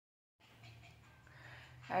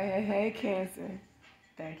Hey, Cancer.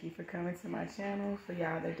 Thank you for coming to my channel. For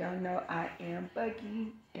y'all that don't know, I am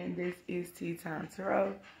Bucky, and this is Tea Time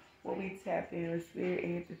Tarot, where we tap in with Spirit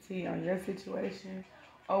and get the tea on your situation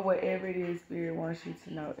or whatever it is Spirit wants you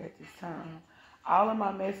to know at this time. All of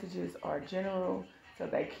my messages are general, so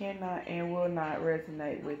they cannot and will not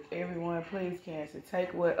resonate with everyone. Please, Cancer,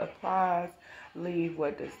 take what applies, leave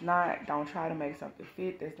what does not. Don't try to make something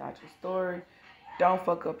fit that's not your story. Don't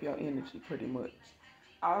fuck up your energy, pretty much.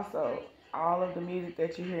 Also, all of the music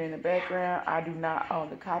that you hear in the background, I do not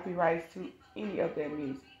own the copyrights to any of that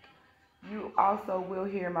music. You also will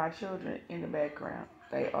hear my children in the background.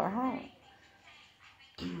 They are home.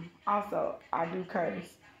 Also, I do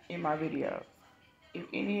curse in my videos. If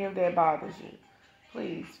any of that bothers you,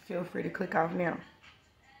 please feel free to click off now.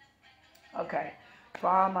 Okay,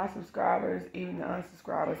 for all my subscribers, even the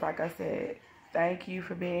unsubscribers, like I said, thank you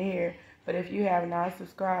for being here. But if you have not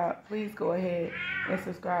subscribed, please go ahead and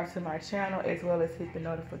subscribe to my channel, as well as hit the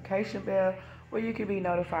notification bell where you can be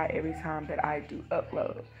notified every time that I do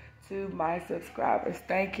upload. To my subscribers,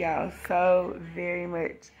 thank y'all so very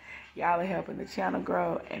much. Y'all are helping the channel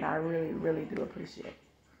grow, and I really, really do appreciate it.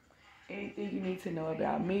 Anything you need to know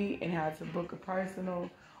about me and how to book a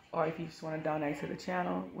personal, or if you just want to donate to the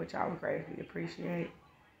channel, which I would greatly appreciate,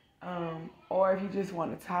 or if you just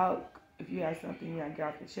want to talk, if you have something you want to get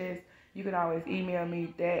off your chest, you can always email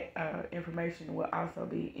me. That information will also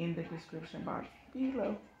be in the description box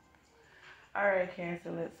below. All right,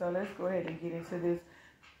 Cancer. Let's go ahead and get into this.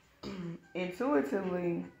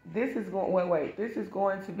 Intuitively, this is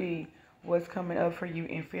going to be what's coming up for you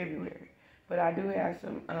in February. But I do have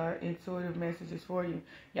some intuitive messages for you.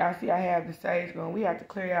 Y'all see I have the sage going. We have to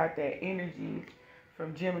clear out that energy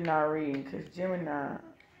from Gemini reading, because Gemini,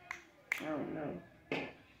 I don't know,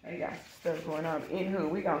 they got some stuff going on. Anywho,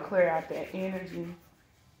 we're going to clear out that energy.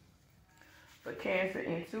 For Cancer,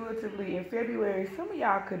 intuitively, in February, some of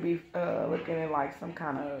y'all could be looking at like some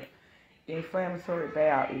kind of inflammatory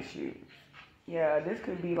bowel issues. Yeah, this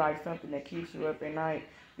could be like something that keeps you up at night.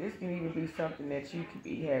 This can even be something that you could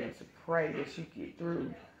be having to pray that you get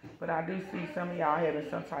through. But I do see some of y'all having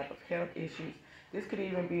some type of health issues. This could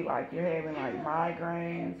even be like you're having like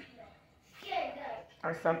migraines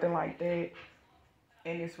or something like that,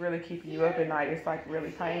 and it's really keeping you up at night. It's like really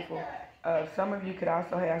painful. Some of you could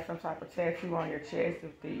also have some type of tattoo on your chest.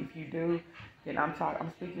 If you do, then I'm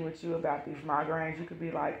speaking with you about these migraines. You could be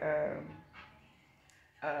like a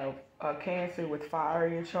Cancer with fire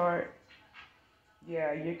in your chart.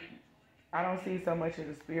 Yeah, I don't see so much as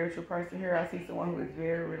a spiritual person here. I see someone who is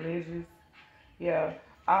very religious. Yeah.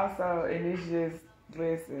 Also, and it's just,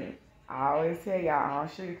 listen, I always tell y'all, I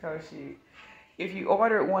don't sugarcoat shit. If you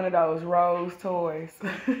ordered one of those Rose toys,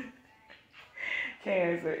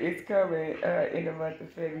 Cancer, it's coming in the month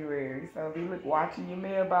of February. So be watching your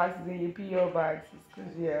mailboxes and your P.O. boxes,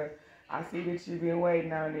 because, yeah, I see that you've been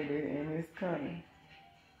waiting on it, and it's coming.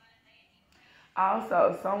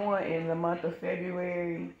 Also, someone in the month of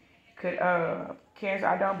February could, Cancer,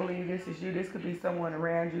 I don't believe this is you. This could be someone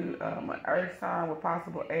around you, an earth sign with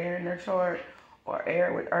possible air in their chart, or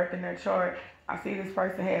air with earth in their chart. I see this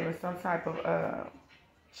person having some type of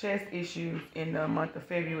chest issues in the month of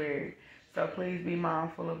February. So please be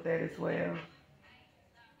mindful of that as well.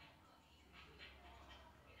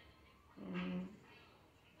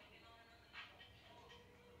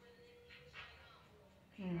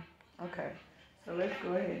 Okay, so let's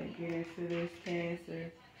go ahead and get into this, Cancer.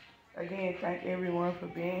 Again, thank everyone for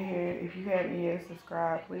being here. If you haven't yet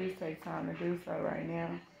subscribed, please take time to do so right now.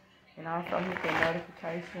 And also hit the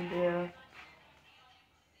notification bell.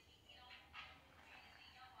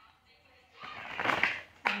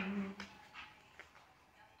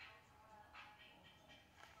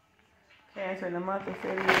 Cancer, in the month of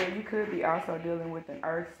February, you could be also dealing with an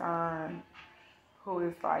earth sign who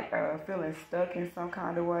is like feeling stuck in some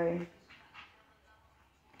kind of way. This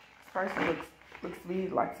person looks to be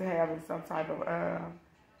like to having some type of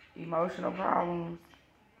emotional problems,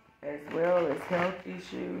 as well as health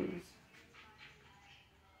issues.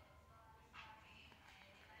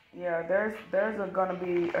 Yeah, there's gonna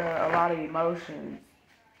be a lot of emotions.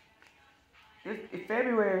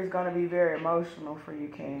 February is gonna be very emotional for you,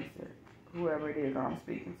 Cancer, whoever it is I'm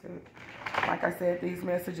speaking to. Like I said, these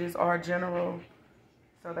messages are general,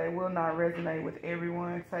 so they will not resonate with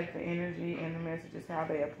everyone. Take the energy and the messages how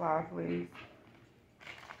they apply, please.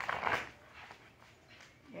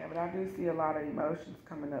 Yeah, but I do see a lot of emotions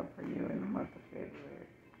coming up for you in the month of February,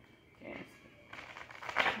 Cancer.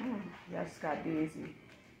 Yeah, I just got dizzy.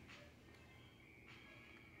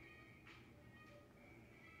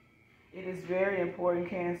 It is very important,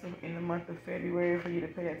 Cancer, in the month of February for you to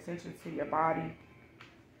pay attention to your body.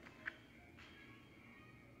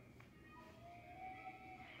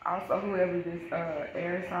 Also, whoever this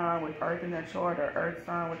air sign with earth in their chart or earth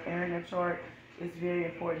sign with air in their chart, it's very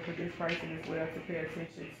important for this person as well to pay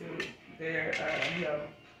attention to their health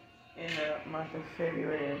in the month of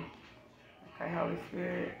February. Okay, Holy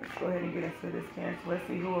Spirit, let's go ahead and get into this Cancer. Let's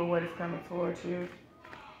see who or what is coming towards you.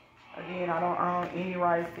 Again, I don't own any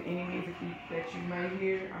rights to any music that you may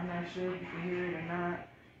hear. I'm not sure if you can hear it or not.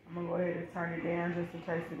 I'm going to go ahead and turn it down just in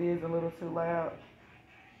case it is a little too loud.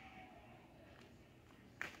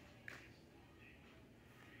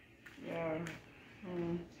 Yeah.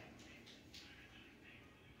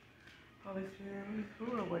 Holy Spirit, who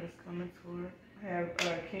or what is coming toward? I have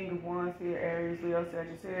King of Wands here, Aries, Leo,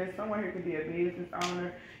 Sagittarius. Someone here could be a business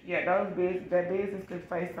owner. Yeah, that business could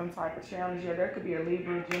face some type of challenge. Yeah, there could be a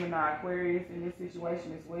Libra, Gemini, Aquarius in this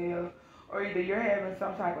situation as well. Or either you're having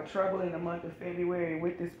some type of trouble in the month of February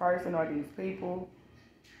with this person or these people.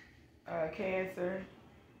 Cancer.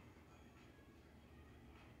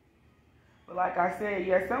 But like I said,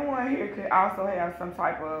 yeah, someone here could also have some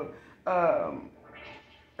type of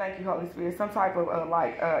thank you, Holy Spirit. Some type of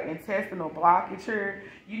intestinal blockage here.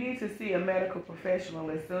 You need to see a medical professional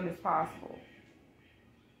as soon as possible.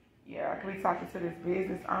 Yeah, I could be talking to this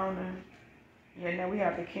business owner. Yeah, now we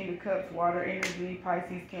have the King of Cups, water energy,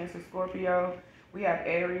 Pisces, Cancer, Scorpio. We have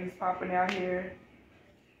Aries popping out here.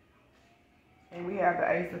 And we have the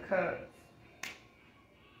Ace of Cups.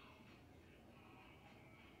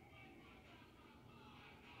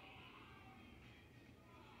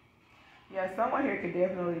 Yeah, someone here could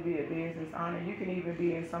definitely be a business owner. You can even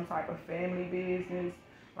be in some type of family business.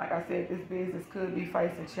 Like I said, this business could be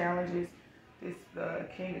facing challenges. This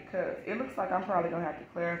King of Cups. It looks like I'm probably going to have to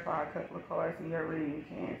clarify a couple of cards in your reading,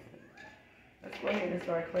 Cancer. Let's go ahead and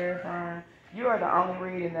start clarifying. You are the only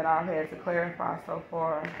reading that I've had to clarify so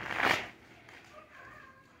far.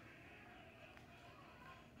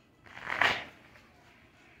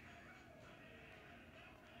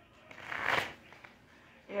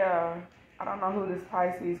 Yeah. I don't know who this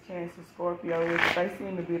Pisces, Cancer, Scorpio is. They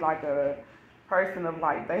seem to be like a person of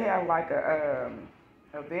like, they have like a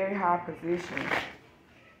very high position.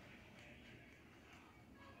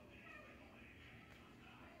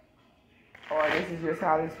 Or this is just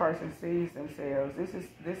how this person sees themselves. This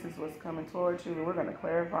is what's coming towards you. We're going to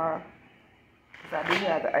clarify. Because I do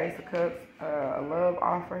have the Ace of Cups, a love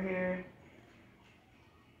offer here.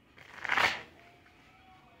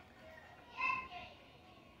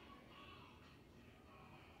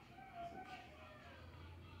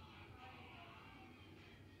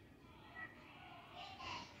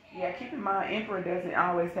 Yeah, keep in mind, Emperor doesn't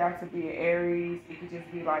always have to be an Aries. It could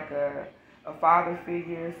just be like a father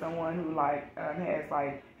figure, someone who like has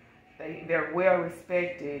like they're well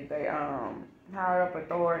respected. They higher up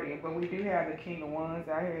authority. But we do have the King of Wands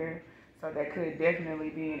out here, so that could definitely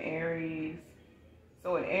be an Aries.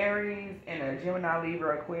 So an Aries and a Gemini,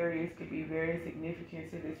 Libra, Aquarius could be very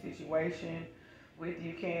significant to this situation with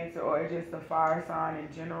you, Cancer, or just a fire sign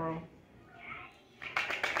in general.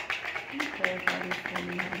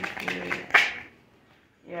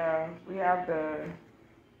 Yeah, we have the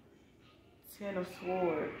Ten of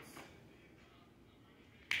Swords.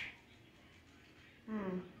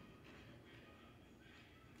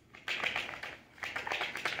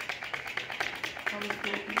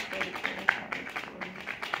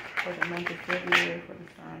 For the month of February for the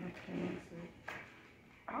sign of Cancer.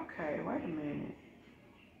 Okay, wait a minute.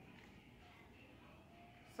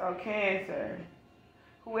 So Cancer.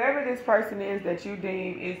 Whoever this person is that you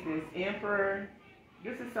deem is this Emperor,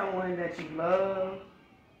 this is someone that you love.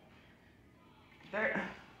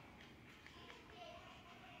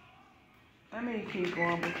 Let me keep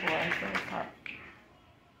going before I start talking.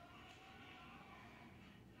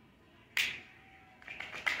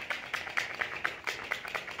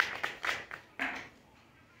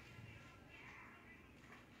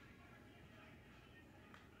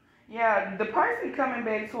 Yeah, the person coming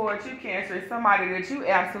back towards you, Cancer, is somebody that you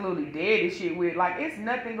absolutely dead as shit with. Like, it's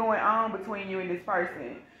nothing going on between you and this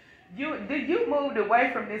person. You moved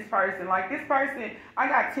away from this person. Like, this person, I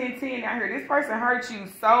got 10-10 out here. This person hurt you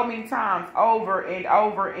so many times over and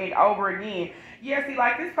over and over again. Yeah, see,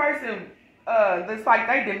 like, this person, it's like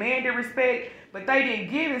they demanded respect, but they didn't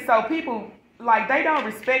give it. So people, like, they don't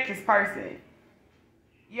respect this person.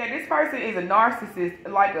 Yeah, this person is a narcissist,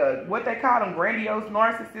 like a, what they call them, grandiose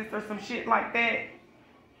narcissist or some shit like that.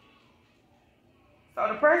 So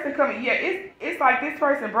the person coming, yeah, it's like this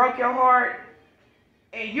person broke your heart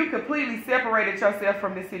and you completely separated yourself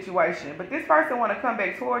from this situation. But this person want to come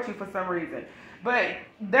back towards you for some reason. But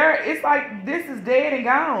it's like this is dead and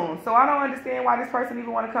gone. So I don't understand why this person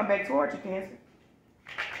even want to come back towards you, Cancer.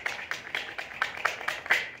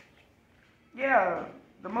 Yeah.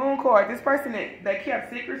 The moon card, this person that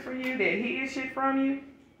kept secrets from you, that hid shit from you.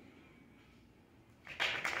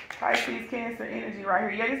 Pisces, Cancer energy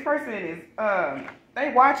right here. Yeah, this person is,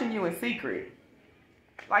 they watching you in secret.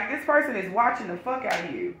 Like, this person is watching the fuck out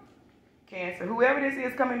of you, Cancer. Whoever this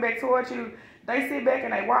is coming back towards you, they sit back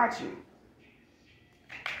and they watch you.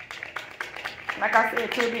 Like I said,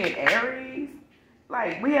 it could be an Aries.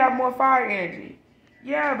 Like, we have more fire energy.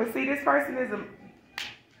 Yeah, but see, this person is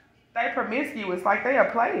they promiscuous. Like, they a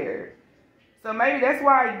player. So maybe that's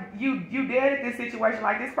why you dead at this situation.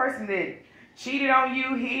 Like, this person that cheated on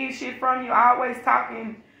you, hid shit from you, always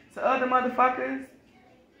talking to other motherfuckers.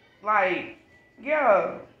 Like,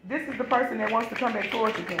 yeah, this is the person that wants to come back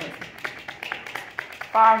towards you, Cancer.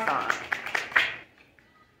 Fire sign.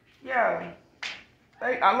 Yeah.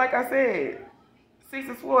 Like I said, Six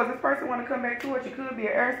of Swords, this person want to come back towards you. Could be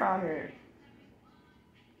an air sign here.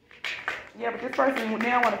 Yeah, but this person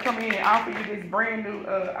now want to come in and offer you this brand new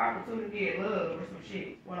opportunity at love or some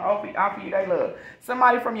shit. Want to offer you their love.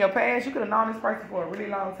 Somebody from your past, you could have known this person for a really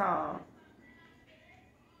long time.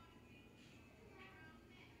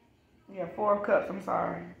 Yeah, Four of Cups, I'm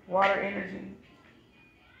sorry. Water energy.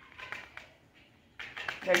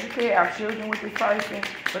 Yeah, you could have children with this person,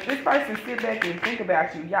 but this person sit back and think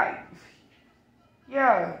about you. Yikes.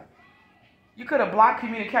 Yeah. You could have blocked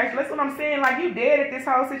communication. That's what I'm saying. Like, you dead at this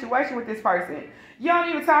whole situation with this person. You don't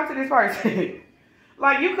even talk to this person.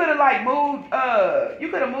 Like, you could have, like, moved,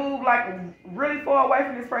 like, really far away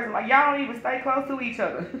from this person. Like, y'all don't even stay close to each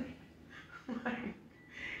other. Like,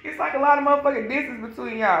 it's like a lot of motherfucking distance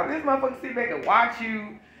between y'all. This motherfucker sit back and watch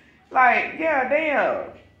you. Like, yeah,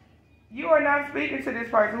 damn. You are not speaking to this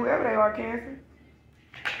person, whoever they are, Cancer.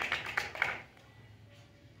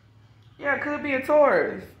 Yeah, it could be a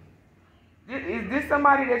Taurus. Is this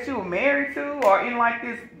somebody that you were married to or in like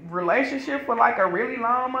this relationship for like a really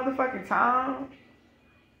long motherfucking time?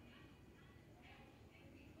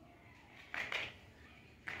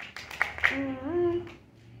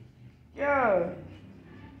 Yeah.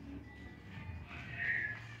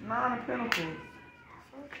 Nine of Pentacles.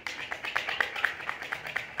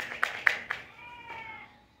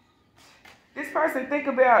 This person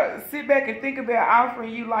sit back and think about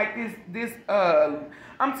offering you like this,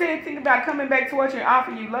 I'm saying think about coming back towards you and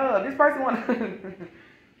offering you love. This person want to,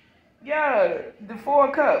 yeah, the Four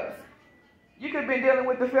of Cups. You could have been dealing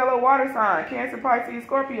with the fellow water sign, Cancer, Pisces,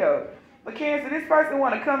 Scorpio. But Cancer, this person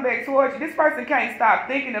want to come back towards you. This person can't stop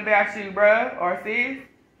thinking about you, bruh, or sis.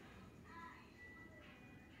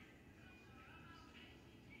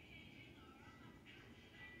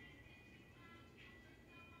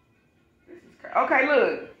 Okay,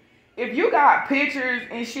 look, if you got pictures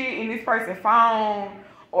and shit in this person's phone,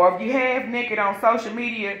 or if you half naked on social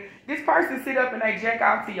media, this person sit up and they jack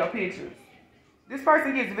out to your pictures. This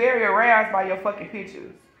person gets very aroused by your fucking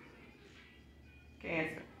pictures.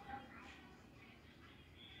 Cancer.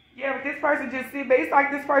 Yeah, but this person just sit back. It's like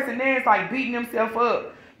this person there is like beating themselves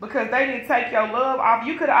up because they didn't take your love off.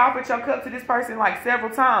 You could have offered your cup to this person like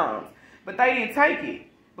several times, but they didn't take it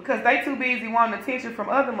because they too busy wanting attention from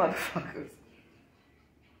other motherfuckers.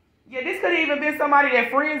 Yeah, this could have even been somebody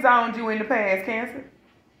that friend zoned you in the past, Cancer.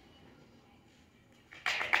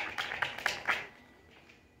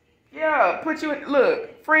 Yeah, put you in,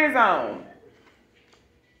 look, friend zone.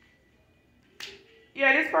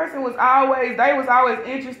 Yeah, this person they was always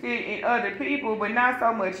interested in other people, but not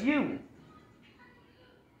so much you.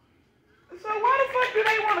 So why the fuck do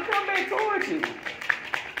they want to come back towards you?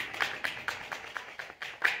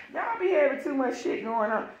 Y'all be having too much shit going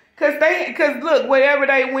on. Cause look, wherever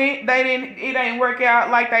they went, it ain't work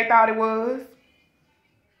out like they thought it was.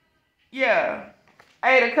 Yeah.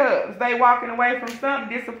 Eight of Cups. They walking away from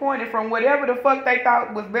something disappointed from whatever the fuck they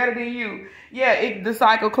thought was better than you. Yeah, the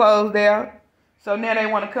cycle closed out. So now they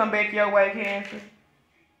want to come back your way, Cancer.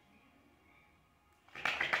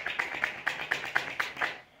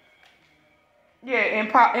 Yeah,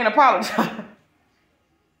 and apologize.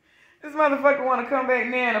 This motherfucker want to come back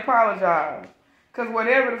now and apologize. Because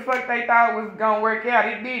whatever the fuck they thought was going to work out,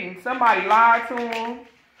 it didn't. Somebody lied to them,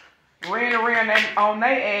 ran around on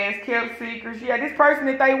their ass, kept secrets. Yeah, this person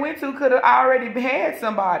that they went to could have already had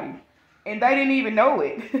somebody. And they didn't even know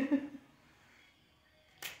it.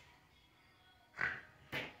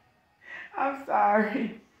 I'm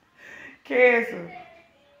sorry. Cancer.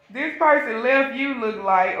 This person left you look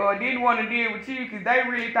like or didn't want to deal with you because they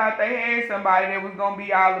really thought they had somebody that was going to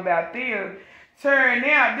be all about them. Turned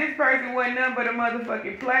out, this person wasn't nothing but a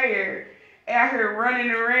motherfucking player out here running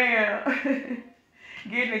around,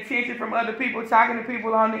 getting attention from other people, talking to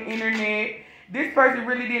people on the internet. This person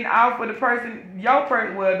really didn't offer the person,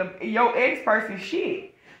 your ex-person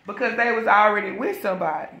shit. because they was already with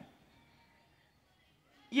somebody.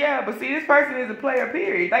 Yeah, but see, this person is a player,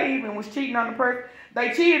 period. They even was cheating on the person.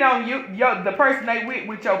 They cheated on the person they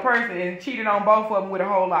with your person, and cheated on both of them with a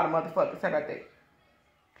whole lot of motherfuckers. How about that?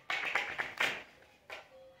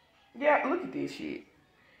 Yeah, look at this shit.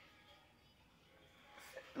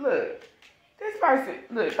 Look, this person,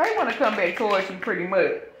 look, they want to come back towards you pretty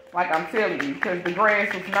much, like I'm telling you, because the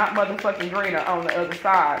grass was not motherfucking greener on the other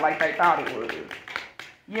side like they thought it was.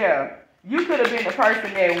 Yeah, you could have been the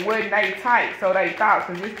person that wasn't they type, so they thought,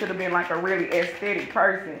 because this could have been like a really aesthetic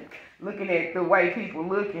person, looking at the way people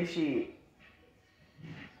look and shit.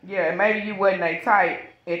 Yeah, maybe you wasn't they type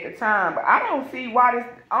at the time, but I don't see why this,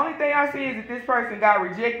 only thing I see is that this person got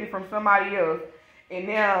rejected from somebody else, and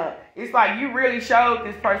now it's like you really showed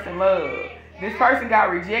this person love. This person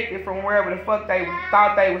got rejected from wherever the fuck they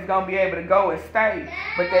thought they was gonna be able to go and stay,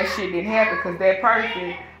 but that shit didn't happen because that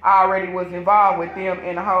person already was involved with them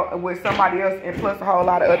and with somebody else, and plus a whole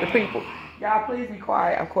lot of other people. Y'all please be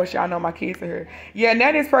quiet. Of course, y'all know my kids are here. Yeah,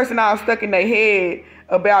 now this person all stuck in their head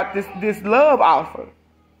about this love offer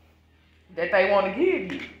that they want to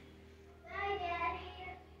give you.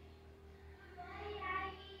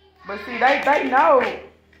 But see, they know.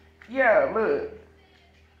 Yeah, look.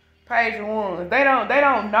 Page 1. They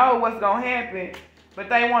don't know what's gonna happen, but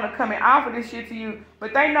they want to come and offer this shit to you.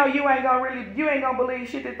 But they know you ain't gonna believe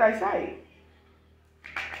shit that they say.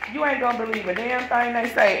 You ain't gonna believe a damn thing they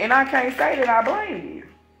say, and I can't say that I blame you.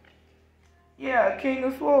 Yeah, King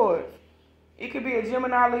of Swords. It could be a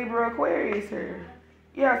Gemini, Libra, Aquarius here.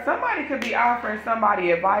 Yeah, somebody could be offering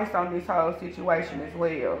somebody advice on this whole situation as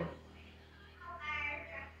well.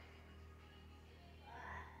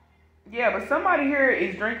 Yeah, but somebody here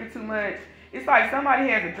is drinking too much. It's like somebody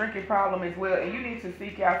has a drinking problem as well, and you need to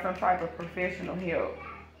seek out some type of professional help.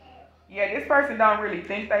 Yeah, this person don't really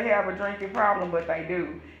think they have a drinking problem, but they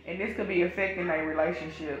do. And this could be affecting their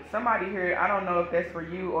relationship. Somebody here, I don't know if that's for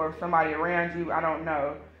you or somebody around you, I don't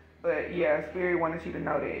know. But yeah, Spirit wanted you to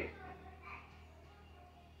know that.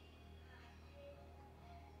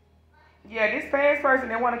 Yeah, this past person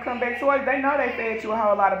that want to come back towards you, they know they fed you a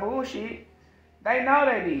whole lot of bullshit. They know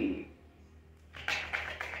they did.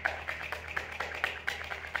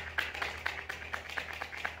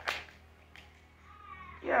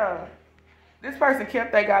 Yeah. This person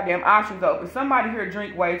kept their goddamn options open. Somebody here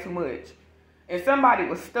drink way too much. And somebody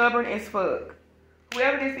was stubborn as fuck.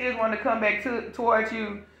 Whoever this is wanting to come back towards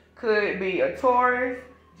you could be a Taurus,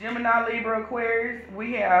 Gemini, Libra, Aquarius.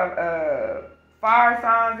 We have fire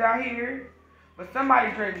signs out here. But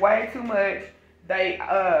somebody drink way too much.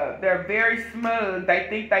 They're very smug. They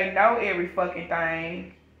think they know every fucking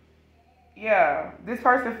thing. Yeah. This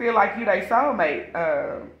person feel like you they soulmate,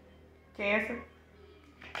 Cancer.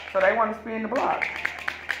 So they want to spin the block.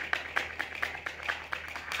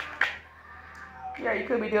 Yeah, you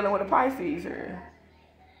could be dealing with a Pisces here.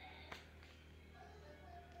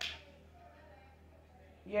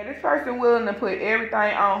 Yeah, this person willing to put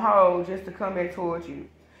everything on hold just to come back towards you.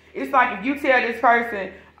 It's like if you tell this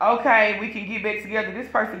person, okay, we can get back together, this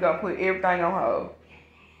person gonna put everything on hold.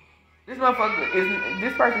 This person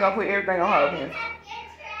gonna put everything on hold, man.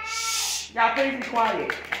 Shh, y'all please be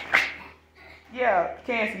quiet. Yeah,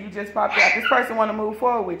 Cancer, you just popped out. This person want to move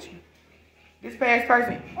forward with you. This past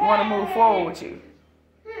person want to move forward with you.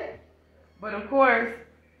 But of course,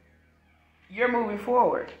 you're moving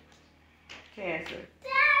forward, Cancer.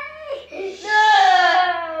 Daddy!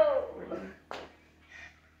 No!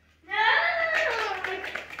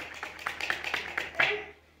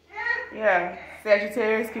 Yeah,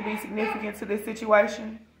 Sagittarius can be significant to this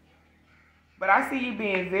situation. But I see you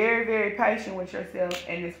being very, very patient with yourself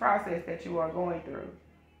in this process that you are going through.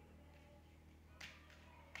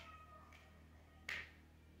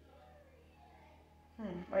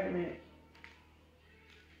 Wait a minute.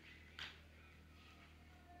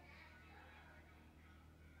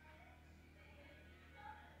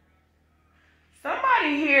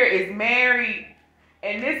 Somebody here is married,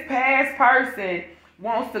 and this past person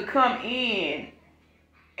wants to come in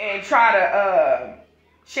and try to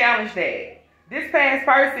challenge that. This past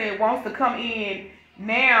person wants to come in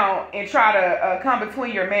now and try to come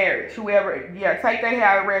between your marriage. Whoever, yeah, take that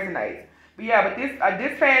how it resonates. But yeah, but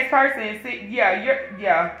this past person,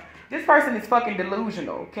 this person is fucking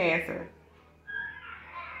delusional, Cancer.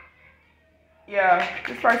 Yeah,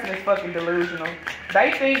 this person is fucking delusional.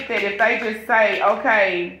 They think that if they just say,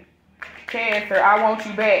 okay, Cancer, I want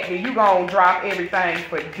you back, then you gonna drop everything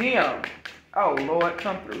for them. Oh Lord,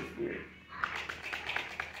 come through, Spirit.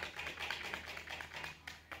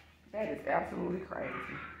 That is absolutely crazy.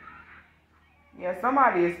 Yeah,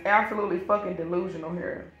 somebody is absolutely fucking delusional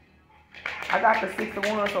here. I got the 6 of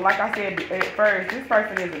Wands. So like I said at first, this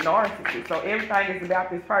person is a narcissist. So everything is about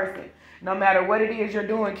this person. No matter what it is you're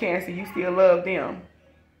doing, Cancer, you still love them.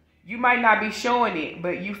 You might not be showing it,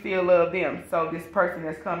 but you still love them. So this person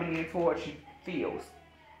that's coming in towards you feels.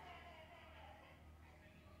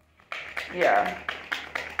 Yeah.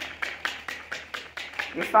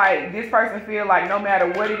 It's like this person feel like no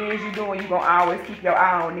matter what it is you're doing, you're going to always keep your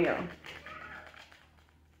eye on them.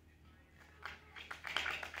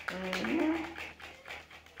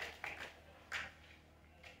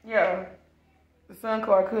 Yeah. The Sun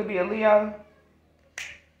card could be a Leo.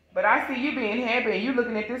 But I see you being happy and you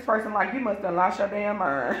looking at this person like you must have lost your damn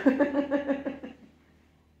mind.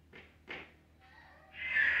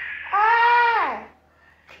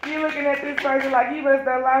 You looking at this person like you must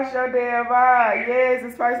have lost your damn mind. Yes,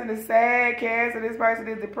 this person is sad, Cancer. This person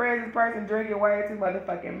is depressed. This person drinking way too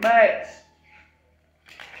motherfucking much.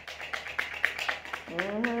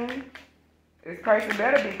 This person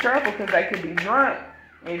better be careful because they could be drunk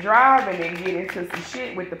and driving and get into some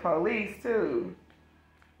shit with the police too.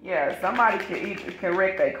 Yeah, somebody can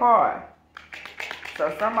wreck their car.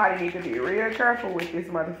 So somebody needs to be real careful with this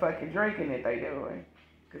motherfucking drinking that they doing.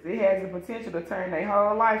 Because it has the potential to turn their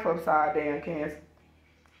whole life upside down, Cancer.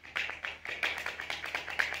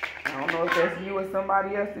 I don't know if that's you or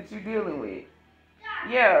somebody else that you're dealing with.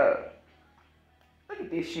 Yeah. Look at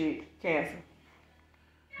this shit, Cancer.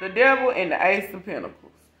 The Devil and the Ace of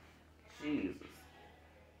Pentacles. Jesus.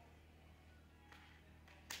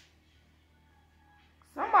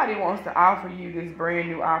 Somebody wants to offer you this brand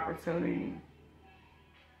new opportunity.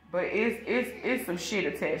 But it's some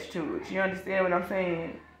shit attached to it. You understand what I'm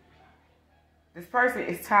saying? This person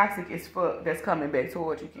is toxic as fuck that's coming back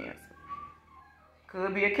towards you, Cancer.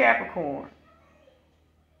 Could be a Capricorn.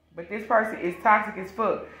 But this person is toxic as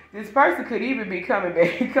fuck. This person could even be coming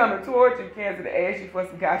towards you, Cancer, to ask you for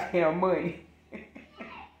some goddamn money.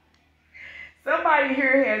 Somebody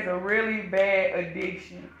here has a really bad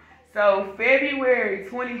addiction. So February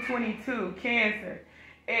 2022, Cancer,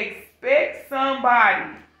 expect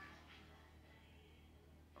somebody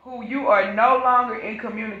who you are no longer in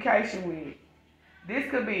communication with. This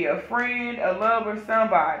could be a friend, a lover,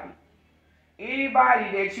 somebody.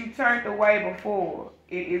 Anybody that you turned away before.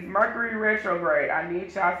 It is Mercury retrograde. I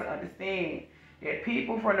need y'all to understand that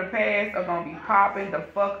people from the past are going to be popping the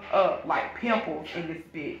fuck up like pimples in this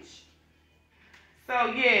bitch. So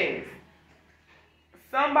yes,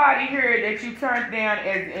 somebody here that you turned down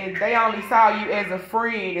and they only saw you as a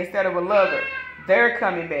friend instead of a lover, they're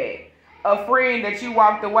coming back. A friend that you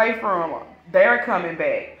walked away from, they're coming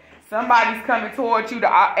back. Somebody's coming towards you to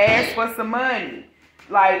ask for some money.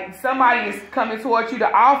 Like somebody is coming towards you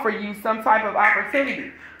to offer you some type of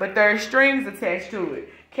opportunity, but there's strings attached to it.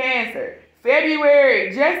 Cancer,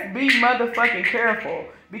 February, just be motherfucking careful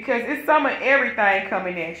because it's some of everything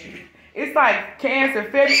coming at you. It's like Cancer,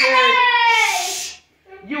 February,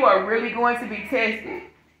 you are really going to be tested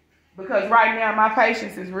because right now my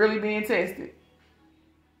patience is really being tested.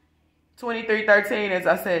 2313, as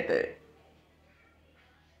I said that.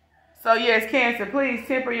 So yes, Cancer, please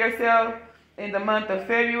temper yourself in the month of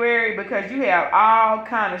February because you have all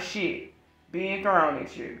kind of shit being thrown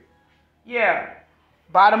at you. Yeah.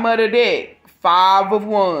 Bottom of the deck, 5 of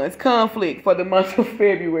Wands, conflict for the month of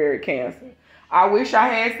February, Cancer. I wish I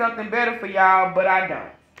had something better for y'all, but I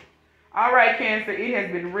don't. All right, Cancer, it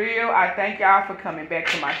has been real. I thank y'all for coming back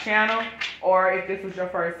to my channel. Or if this was your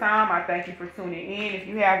first time, I thank you for tuning in. If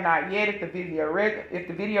you have not yet, if the video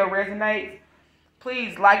resonates,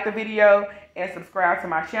 please like the video and subscribe to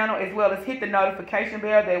my channel, as well as hit the notification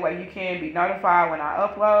bell. That way you can be notified when I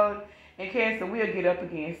upload. And Cancer, we'll get up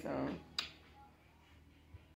again soon.